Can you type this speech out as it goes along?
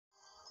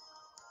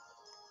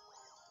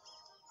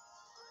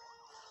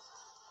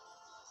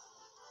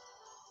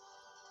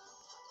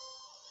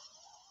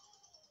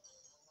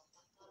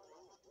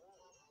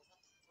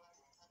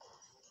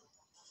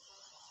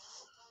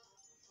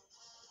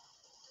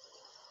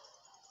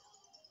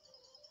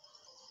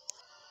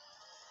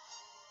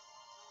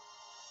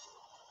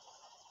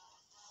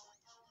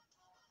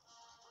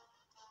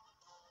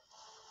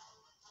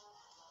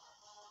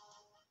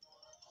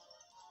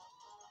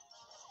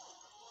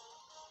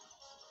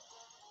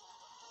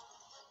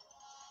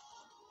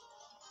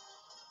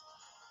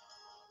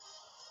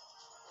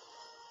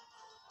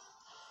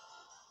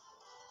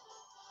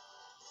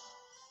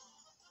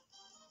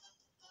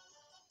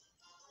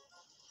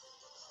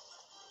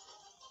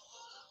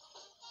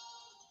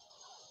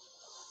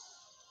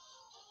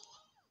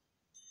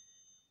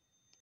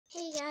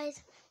Hey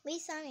guys, me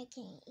Sonic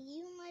King.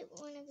 You might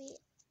want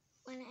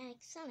to ask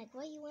Sonic,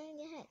 why are you wearing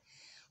your hat?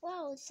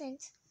 Well,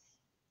 since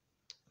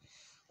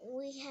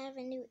we have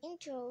a new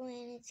intro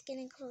and it's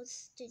getting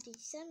close to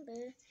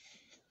December,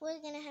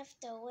 we're gonna have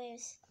to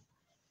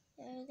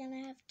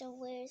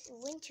wear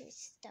winter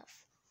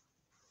stuff.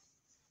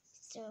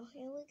 So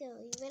here we go.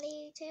 You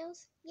ready,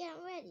 Tails? Yeah,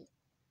 I'm ready.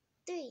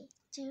 3,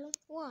 2,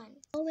 1.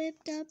 All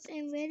whipped up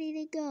and ready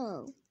to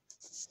go.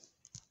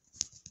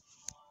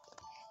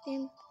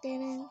 Dun, dun,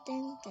 dun,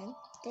 dun, dun,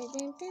 dun,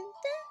 dun, dun, dun.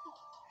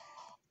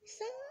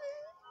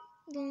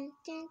 Dun,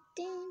 dun,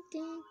 dun,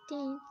 dun,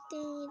 dun,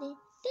 dun,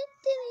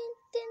 dun,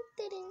 dun,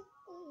 dun,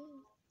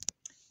 dun.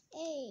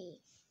 Hey,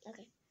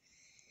 okay.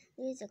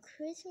 There's a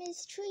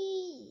Christmas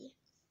tree.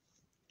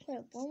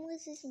 When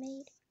was this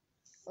made?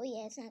 Oh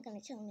yeah, it's not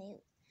gonna tell me.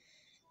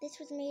 This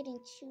was made in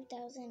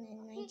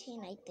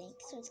 2019, I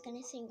think. So it's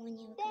gonna say 1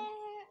 year ago.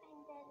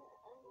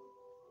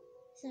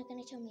 It's not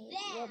gonna tell me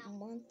what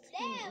month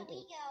he made it. There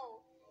we go.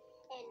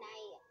 And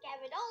I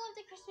gathered all of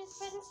the Christmas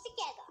presents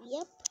together.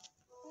 Yep.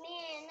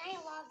 Man, I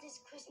love this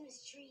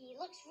Christmas tree. It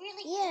looks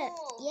really Yeah,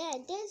 cool. yeah,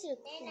 it does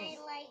look And cool.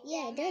 I like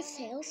it does,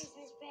 Tails.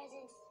 Christmas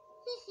presents.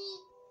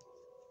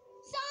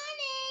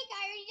 Sonic,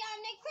 I already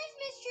got the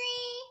Christmas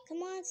tree.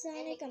 Come on,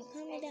 Sonic, I'm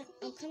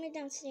coming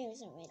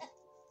downstairs already.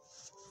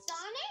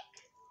 Sonic?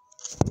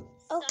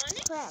 Oh,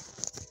 Sonic? crap.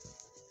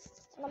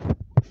 Sonic?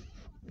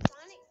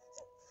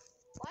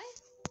 What?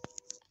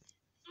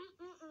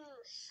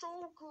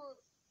 So good.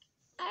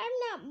 I'm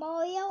not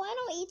Mario. I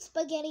don't eat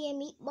spaghetti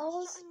and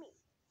meatballs.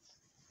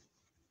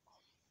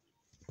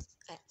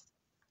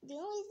 The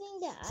only thing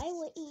that I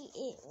would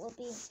eat would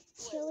be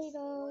chili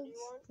dogs,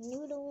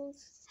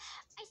 noodles,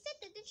 I said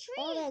that the tree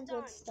all that is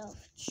good done. stuff.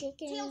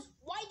 Chicken. Tails,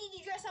 why did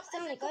you dress up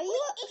Sonic, as a are complete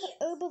you idiot?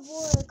 an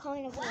herbivore or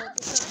carnivore? Well,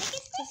 Sonic,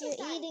 it's Because you're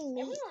Christmas time. eating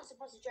meat. Everyone's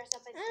supposed to dress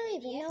up as I don't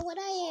even know what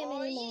I am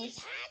anymore. You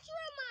had to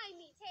remind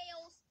me,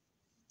 Tails.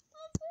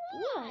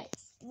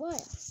 What?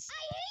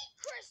 I hate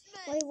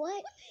Christmas. Wait,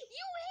 what?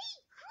 You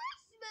hate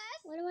Christmas?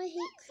 Why do I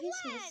hate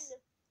Christmas? When?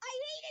 I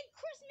hated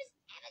Christmas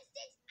ever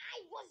since I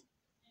was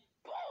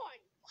born.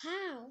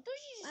 How?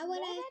 Don't you just Why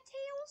would know that,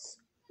 Tails?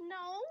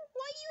 No?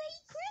 Why do you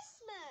hate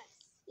Christmas?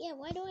 Yeah,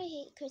 why do I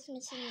hate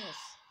Christmas in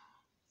this?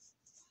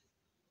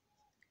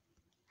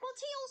 Well,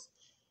 Tails,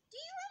 do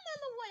you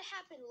remember what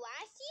happened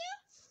last year?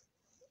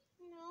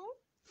 No.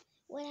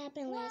 What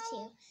happened last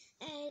year?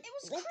 It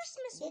was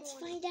Christmas morning. Let's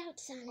find out,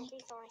 Sonic.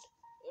 Okay, fine.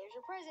 Here's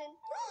your present.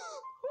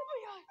 Oh my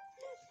god.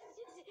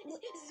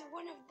 Is it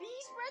one of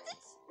these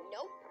presents?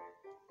 Nope.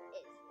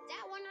 It's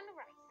that one on the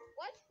right.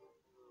 What?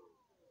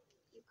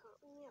 You got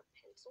me a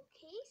pencil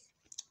case?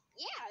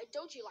 Yeah,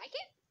 don't you like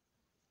it?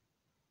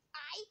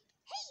 I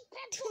hate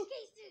pencil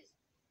cases!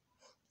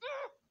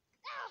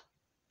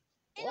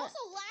 And What?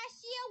 also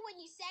last year when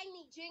you sang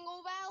me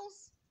Jingle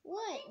Bells.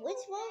 What?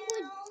 What's wrong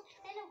with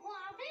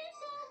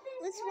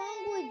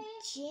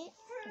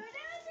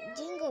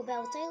Jingle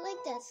Bells? I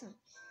like that song.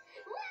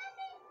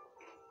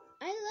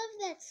 I love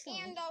that song.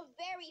 And the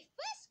very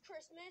first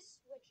Christmas,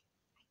 which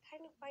I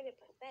kind of find it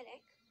pathetic.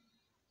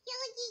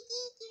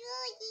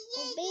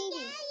 Oh,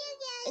 baby.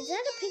 Is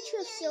that a picture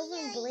of Silver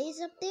and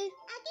Blaze up there?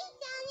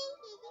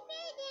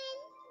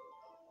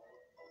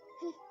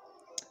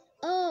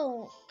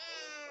 Oh.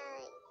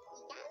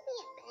 You got me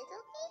a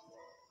pencil case?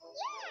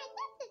 Yeah, I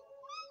got the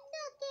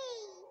pencil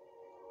case.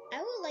 I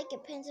would like a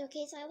pencil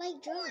case. I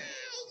like drawing. Why,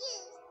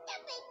 you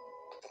stupid.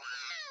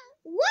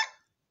 What?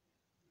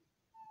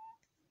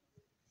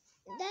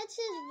 That's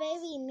just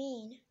very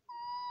mean.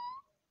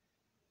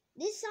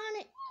 This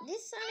Sonic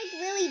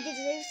really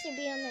deserves to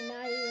be on the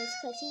naughty list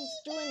because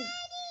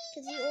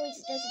he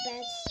always does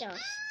bad stuff.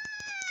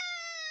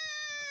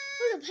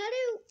 Hold up, how do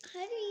you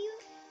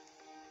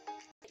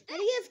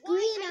have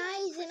green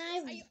eyes and I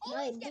have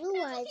my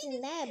blue eyes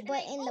and that,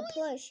 but in the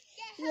plush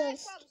you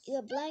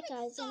have black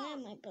eyes and I have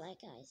my black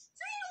eyes.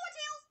 So you know what,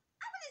 Tails?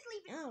 I'm gonna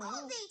sleep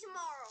all day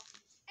tomorrow.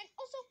 And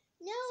also,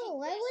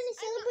 no, I want to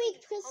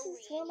celebrate Christmas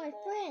with my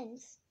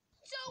friends.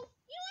 So,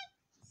 you know what?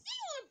 See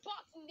you on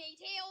Boxing Day,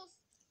 Tails.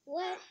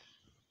 What?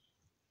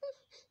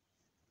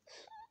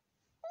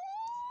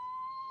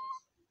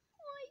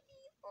 Why do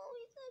you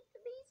always have to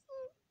be so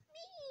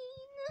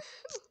mean?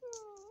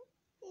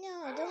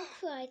 No, don't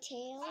cry,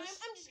 Tails.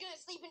 I'm just gonna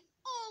sleep in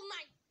all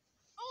night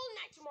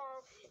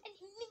tomorrow, and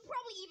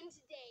probably even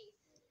today.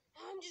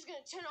 I'm just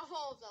gonna turn off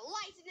all of the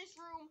lights in this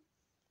room.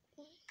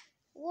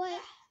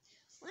 What?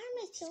 Why am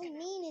I so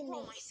mean in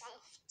Roll this? myself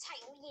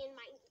tightly in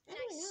my I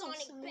nice don't know,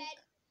 Sonic bed.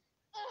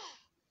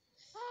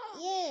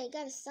 Yeah, I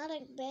got a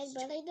Sonic bed,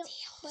 but I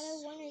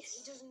want to.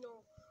 He doesn't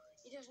know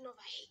if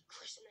I hate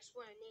Christmas.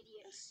 What an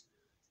idiot.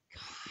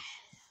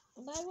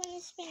 God. But I want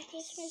to spend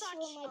Christmas Such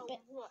with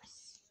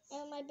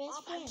my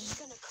best friend. I'm just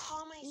gonna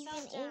calm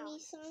myself Even down. Amy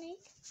Sonic.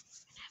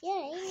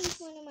 Yeah, Amy's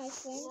one of my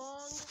friends.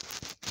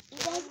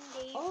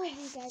 All of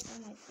you guys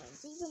are my friends.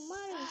 Even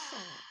Modern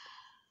Sonic.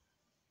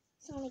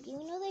 Sonic, you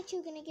know that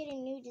you're gonna get a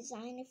new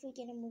design if we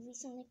get a movie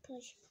Sonic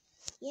plush?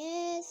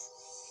 Yes.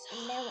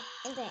 And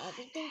then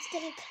everything's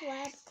gonna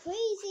collab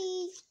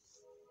crazy.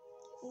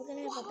 We're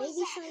gonna have a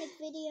baby Sonic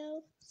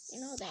video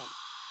and all that.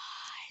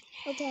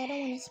 Okay, I don't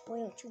want to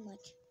spoil too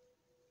much.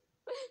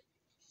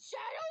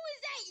 Shadow,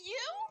 is that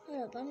you?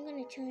 Hold up, I'm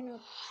gonna turn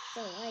up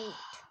the light.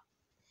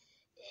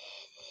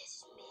 It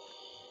is me.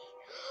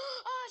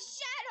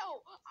 Shadow!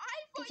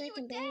 I thought Because I you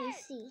can were barely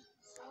dead. see.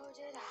 So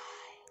did I.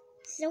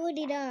 So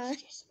did I. That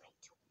was just my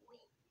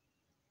twin.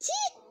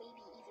 Or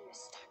maybe even a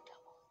stunt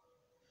double.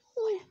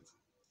 Whatever.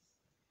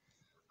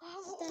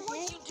 What the What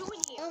heck? are you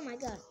doing here? Oh my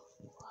god.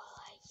 Well,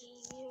 I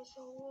came here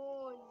to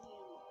warn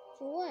you.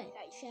 For what,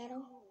 That Shadow?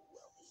 you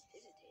will be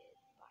visited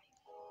by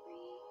 3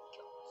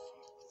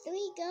 ghosts.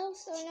 3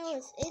 ghosts? Oh no,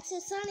 it's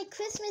a Sonic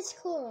Christmas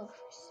School.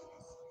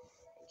 Christmas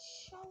and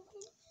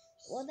showing.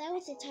 Well, that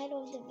was the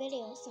title of the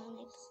video,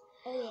 Sonic.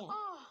 Oh yeah.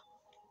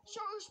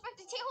 Show respect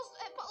to Tails,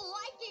 but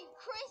liking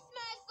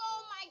Christmas.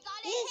 Oh my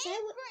god, I Yes,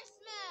 hate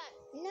Christmas.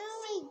 No,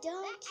 I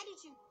don't. That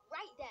attitude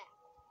right there.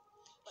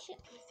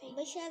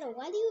 But Shadow,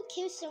 why do you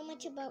care so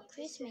much about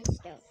Christmas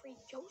stuff? 3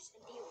 ghosts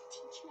and they will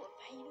teach you a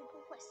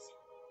valuable lesson.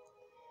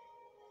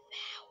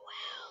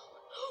 Farewell.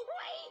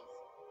 Wait!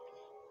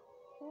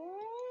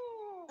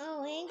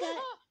 Oh, and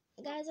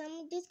guys,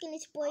 I'm just gonna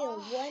spoil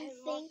one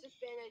thing.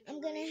 I'm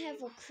gonna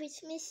have a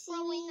Christmas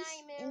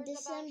series in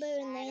December,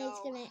 and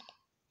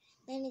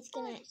then it's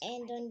gonna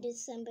end on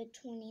December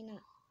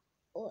 29th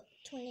or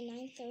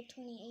 29th or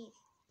 28th.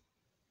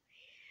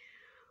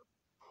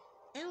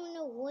 I don't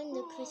know when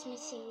the Christmas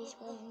series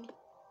will end.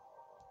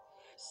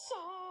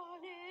 Sonic!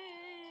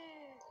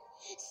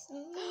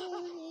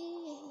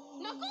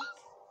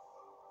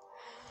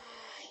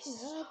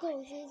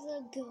 Knuckles is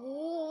a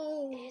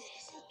ghost.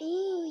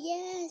 Ooh,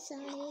 yeah,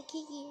 Sonic, he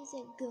is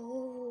a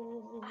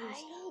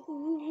ghost.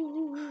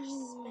 Ooh.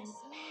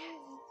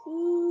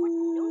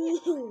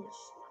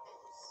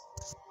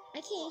 I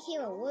can't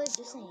hear a word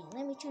you're saying.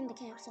 Let me turn the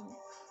caps on.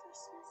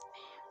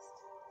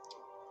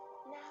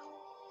 Now,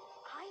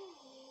 I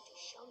need to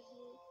show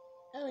you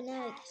Oh, the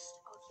no. past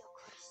of your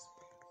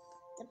Christmas.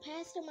 The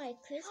past of my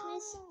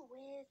Christmas? Come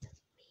with me.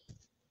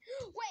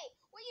 Wait,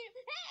 what you?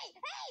 Hey!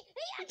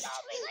 Let go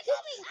of me! Let go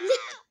of me!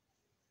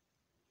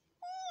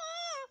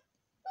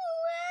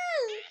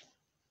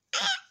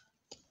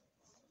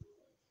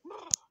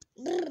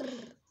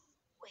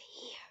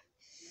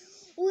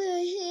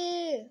 We're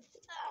here.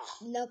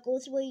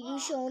 Knuckles, will you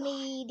show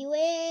me the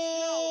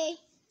way?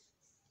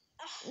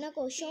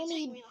 Knuckles, show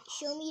me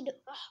the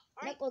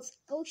Knuckles,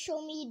 go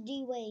show me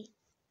the way.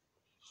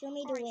 Show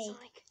me the way.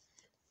 Sonic,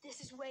 this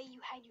is where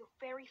you had your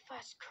very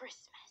first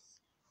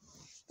Christmas.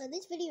 But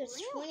this video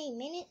is 20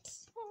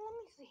 minutes. Well, let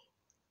me see.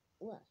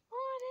 What?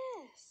 Oh, it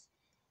is.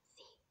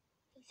 See,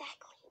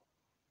 exactly.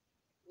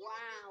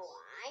 Wow,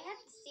 I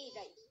have to see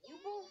that you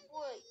both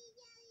were,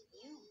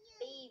 you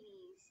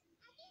babies.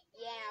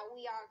 Yeah,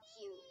 we are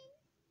cute.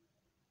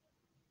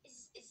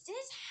 Is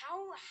this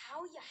how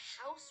your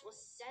house was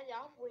set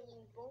up when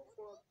you both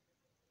were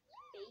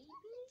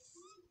babies?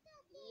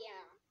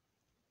 Yeah.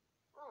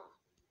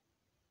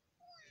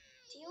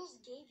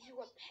 Tails gave you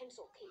a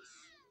pencil case,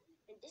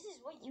 and this is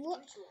what you do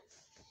to him.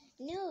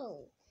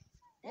 No.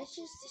 That's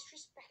just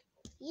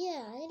disrespectful.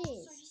 Yeah, it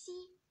is. So you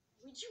see,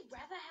 would you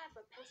rather have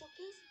a pencil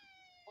case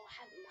or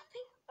have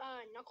nothing?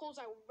 Knuckles,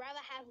 I would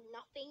rather have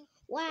nothing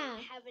than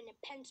having a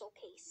pencil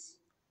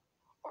case.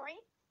 All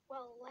right.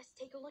 Well, let's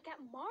take a look at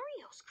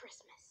Mario's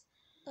Christmas.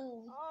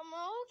 Oh.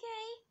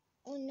 Okay.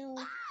 Oh no.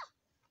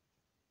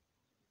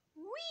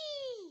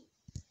 Whee!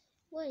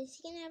 What, is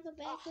he gonna have a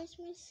bad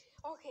Christmas?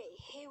 Okay,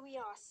 here we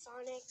are,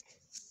 Sonic.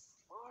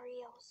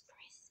 Mario's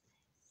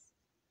Christmas.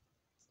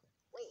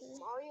 Wait,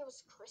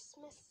 Mario's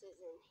Christmas is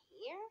in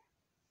here?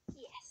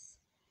 Yes.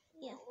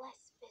 Yeah. Now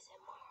let's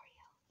visit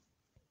Mario.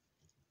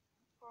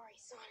 Alright,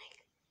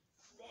 Sonic.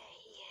 There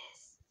he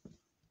is.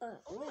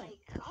 Oh my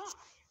god.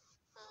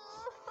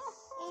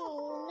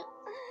 Oh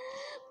no.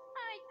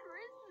 Hi,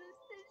 Christmas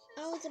dishes.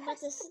 I was about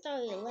to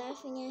start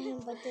laughing at him,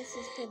 but this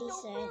is pretty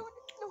sad.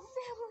 No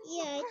family.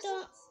 Yeah, no I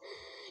thought.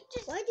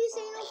 Just Why'd you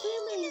say no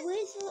family?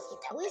 Where's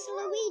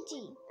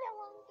Luigi?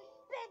 Pillows,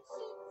 bed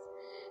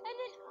sheets, and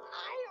then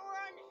I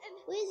run and.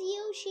 Where's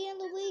Yoshi and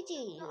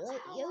Luigi?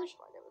 Like Yoshi.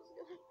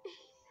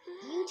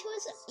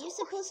 You're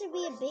supposed to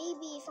be a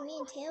baby if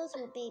me and Tails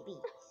were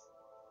babies.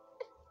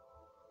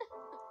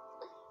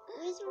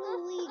 Where's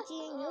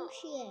Luigi and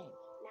Yoshi at?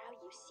 Now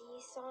you see,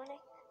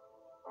 Sonic.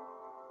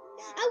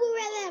 I would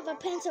rather have a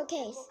pencil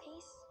case.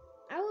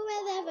 I would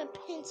rather have a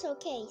pencil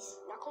case.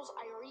 Knuckles,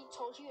 I already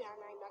told you, and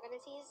I'm not gonna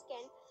say this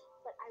again,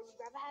 but I would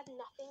rather have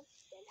nothing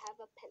than have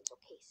a pencil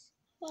case.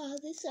 Wow,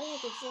 this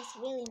Sonic is just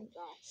really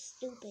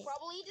stupid.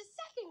 Probably the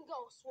second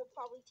ghost will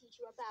probably teach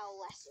you about a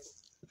lesson.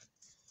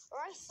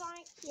 Alright,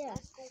 Sonic, yeah.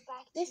 Let's go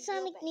back to this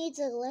Sonic needs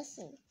a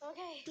lesson.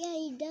 Okay. Yeah,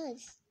 he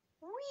does.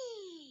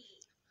 Wee!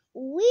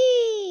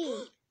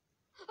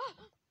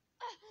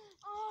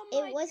 Oh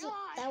my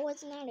God. That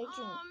was not a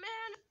dream. Oh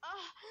man,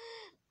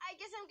 I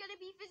guess I'm gonna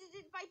be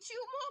visited by 2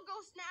 more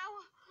ghosts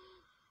now.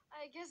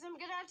 I guess I'm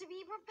gonna have to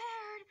be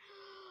prepared.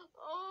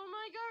 Oh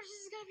my gosh,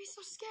 this is gonna be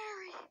so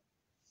scary.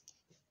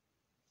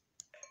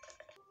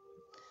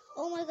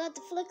 Oh my god,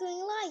 the flickering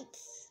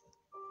lights.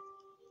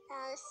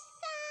 Oh,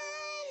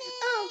 Sonic!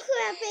 Oh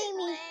crap,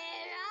 Amy!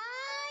 Where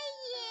are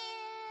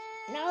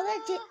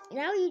you?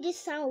 Now you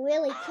just sound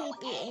really Oh,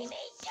 creepy. Amy,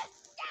 just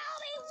tell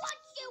me what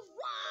you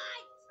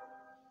want!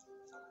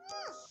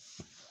 Oh,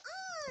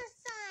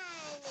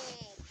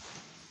 Sonic!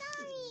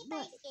 Sorry if I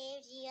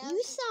scared you.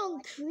 You sound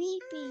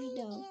creepy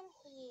though. I am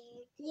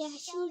here to Yeah,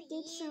 show she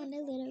did you sound a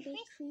little bit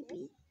Christmas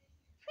creepy.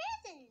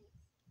 presents.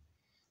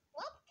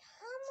 Well,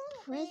 come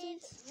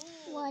Presents? with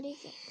me. What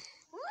is it?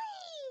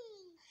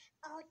 Whee!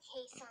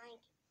 Okay, Sonic,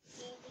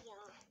 here we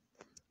are.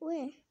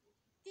 Where?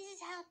 This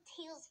is how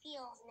Tails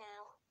feels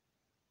now.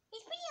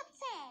 He's pretty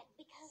upset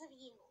because of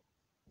you.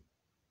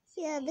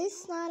 Yeah, this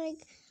Sonic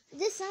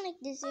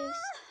deserves. No!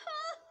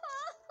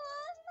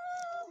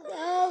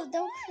 Oh,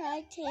 don't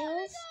cry,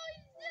 Tails.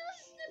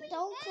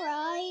 Don't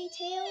cry,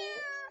 Tails.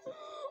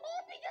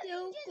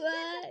 Don't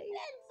cry,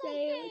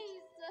 Tails.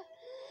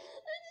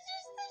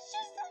 It's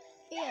just unfair.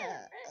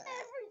 Yeah.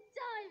 Every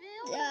time it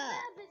always Yeah,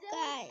 happens, it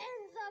guys.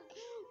 ends up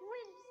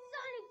with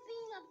Sonic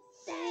being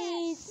upset.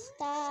 Please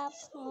stop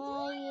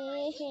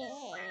crying.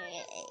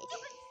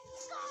 Stupid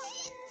skull.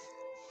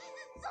 This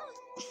is so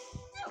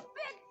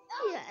stupid.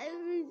 Yeah,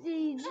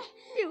 everything's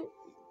stupid.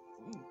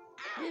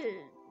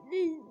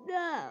 Please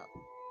stop.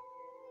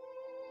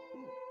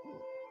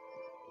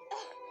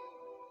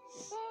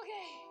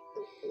 Okay.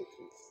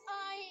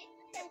 I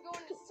am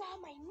going to start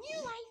my new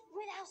life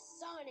without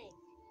Sonic.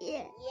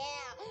 Yeah.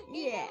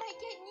 Maybe Yeah. I might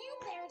get new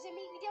parents and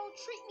maybe they'll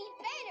treat me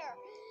better.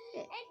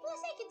 Yeah. And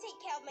plus I can take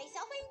care of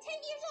myself. I'm 10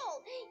 years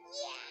old.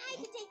 Yeah, I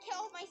can take care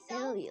of You're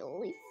myself. the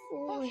only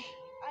fool. Okay,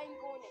 I'm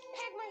going to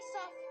pack my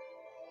stuff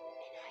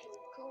and I'm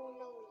going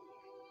to leave.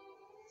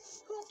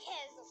 Who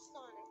cares of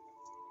Sonic?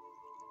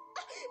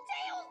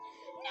 Tails!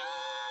 No!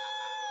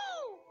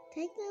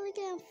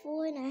 Technically, I'm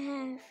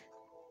 4.5.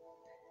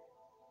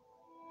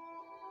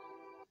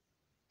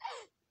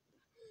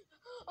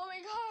 Oh my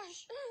gosh,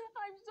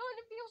 I'm starting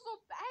to feel so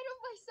bad of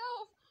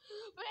myself.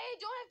 But I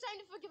don't have time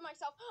to forgive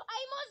myself. I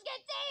must get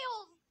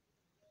Tails!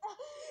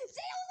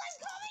 Tails, I'm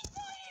coming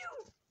for you!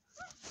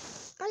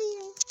 Oh,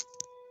 yeah.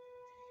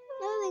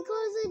 No, they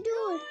closed the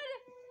door.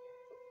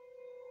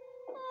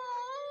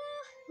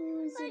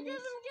 Who's I in guess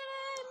it? I'm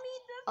gonna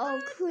meet the Oh,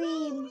 third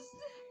cream. ghost.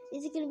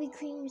 Is it gonna be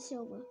cream or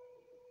silver?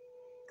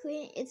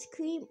 It's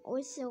cream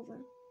or silver.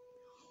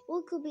 Or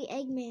it could be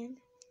Eggman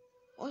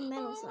or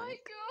Metal Oh my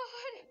Sonic.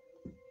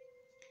 god.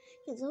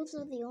 Because those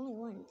are the only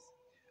ones.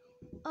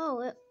 Oh,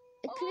 it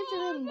could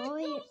have been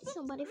Mario,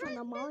 somebody from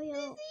the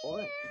Mario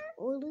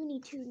or Looney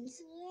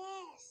Tunes.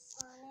 Yes,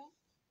 Sonic.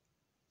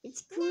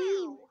 It's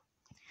cream. Now,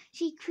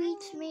 She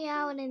creeps me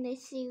out in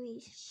this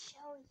series.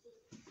 show you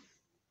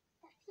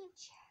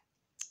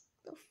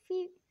the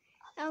future.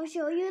 I'll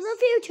show you the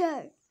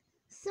future.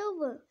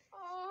 Silver.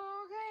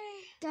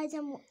 Okay. Guys,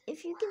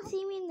 if you can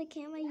see me in the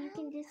camera, you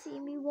can just see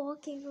me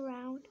walking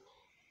around.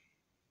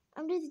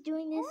 I'm just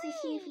doing this to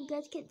see if you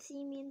guys can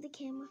see me in the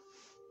camera.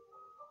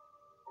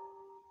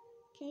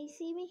 Can you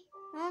see me?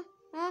 Huh?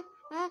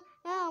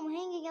 I'm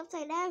hanging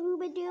upside down.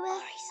 Hooba dooba.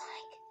 Hurry,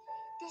 Sonic.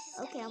 This is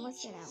Okay, the I'm gonna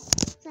future.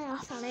 sit down. Sit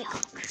down, Sonic.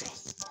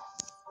 Christmas.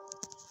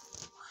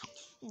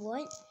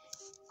 What?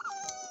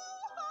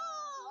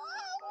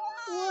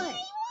 Why, What?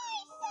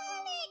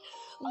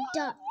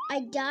 Sonic? I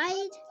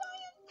died?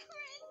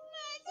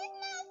 Christmas! It's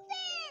not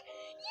fair!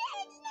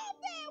 Yeah, it's not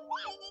fair!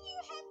 Why did you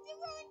have to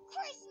ruin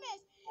Christmas?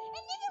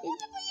 And if it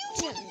wasn't for you,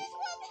 none of this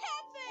would have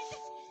happened!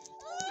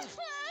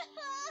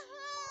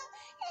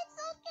 It's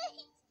okay,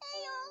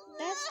 Tails!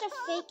 That's the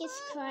fakest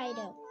cry,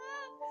 though.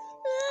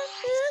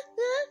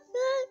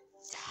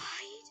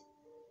 Died?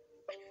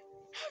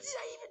 How did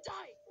I even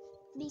die?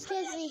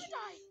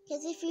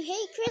 Because if you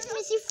hate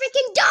Christmas, you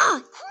freaking die!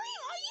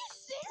 Are you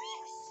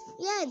serious?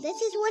 Yeah,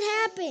 this is what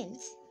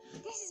happens.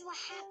 This is what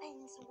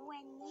happens when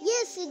you...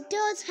 Yes, it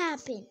does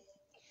happen.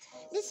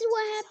 This is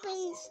what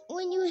happens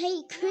when you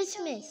hate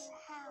Christmas.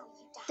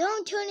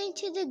 Don't turn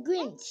into the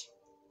Grinch.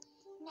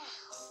 Now.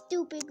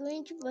 Stupid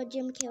Grinch, but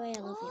Jim Carrey,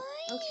 I love you.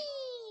 Okay.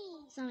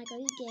 Sonic, are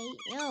you gay?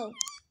 No.